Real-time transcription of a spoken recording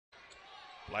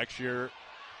Black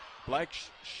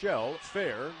shell,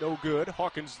 fair, no good.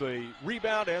 Hawkins the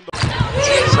rebound and the...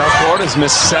 South Florida's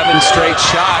missed 7 straight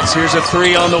shots. Here's a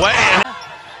 3 on the way.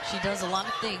 She does a lot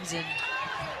of things, and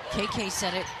KK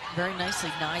said it very nicely.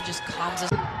 Nye just calms us.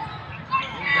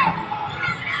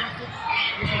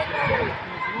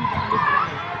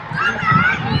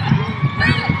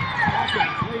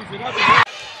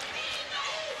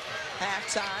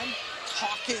 Halftime,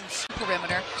 Hawkins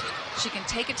perimeter. She can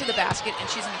take it to the basket, and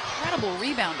she's an incredible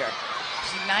rebounder.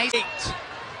 She's nice. 8.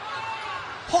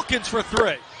 Hawkins for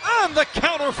 3. On the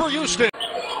counter for Houston.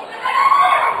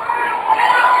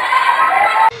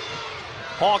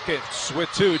 Hawkins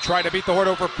with 2, trying to beat the horn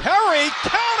over Perry.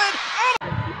 Counted.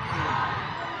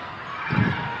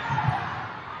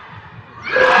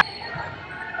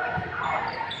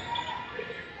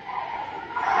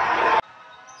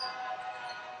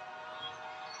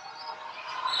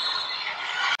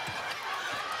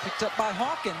 Picked up by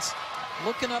Hawkins.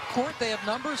 Looking up court, they have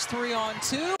numbers 3 on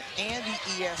 2. And the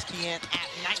ESPN app,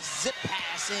 nice zip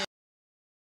pass in.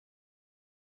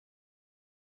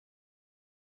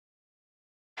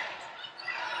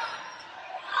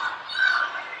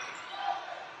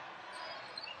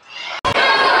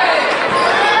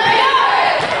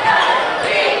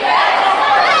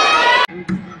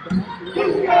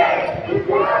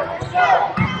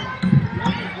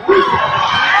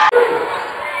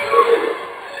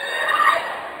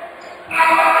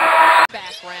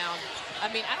 Background.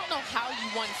 I mean, I don't know how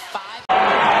you won 5.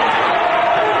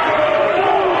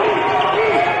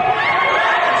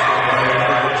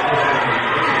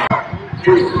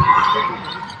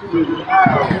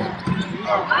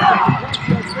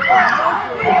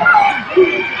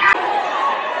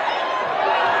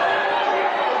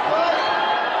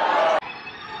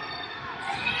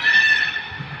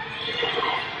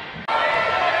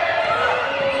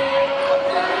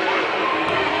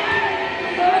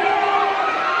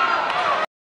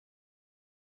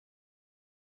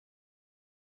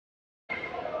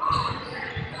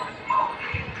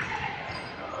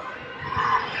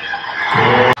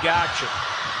 Gotcha.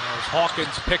 As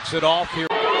Hawkins picks it off here.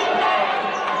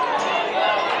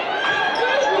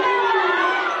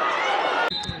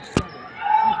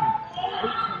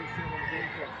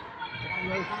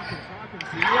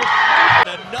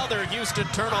 Another Houston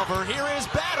turnover. Here is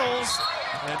Battles.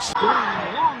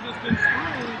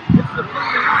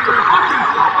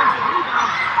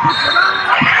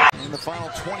 And in the final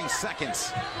 20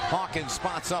 seconds, Hawkins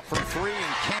spots up from 3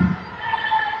 and can't.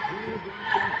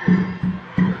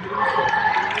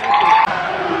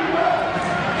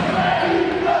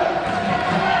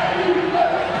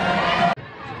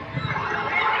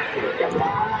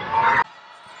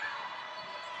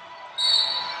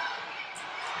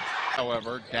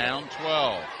 However, down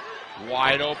 12.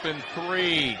 Wide open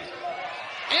 3.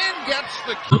 And gets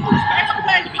the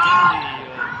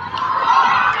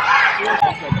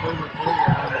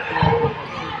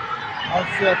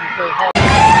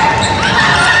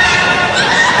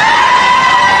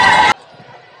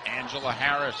Angela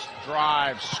Harris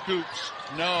drives, scoops,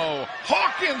 no.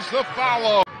 Hawkins the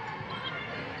follow.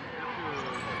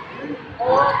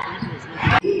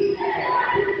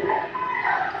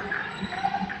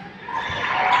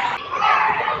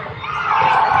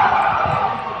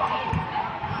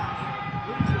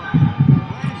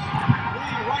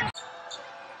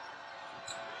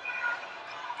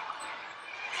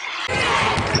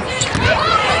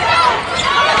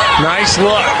 Nice look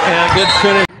and a good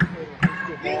finish.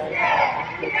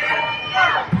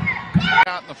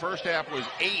 Out in the first half was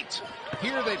 8.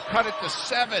 Here they've cut it to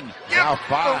 7. Now Gets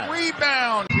 5. the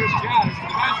rebound. Good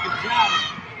job.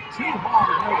 Too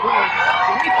hard. No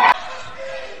good.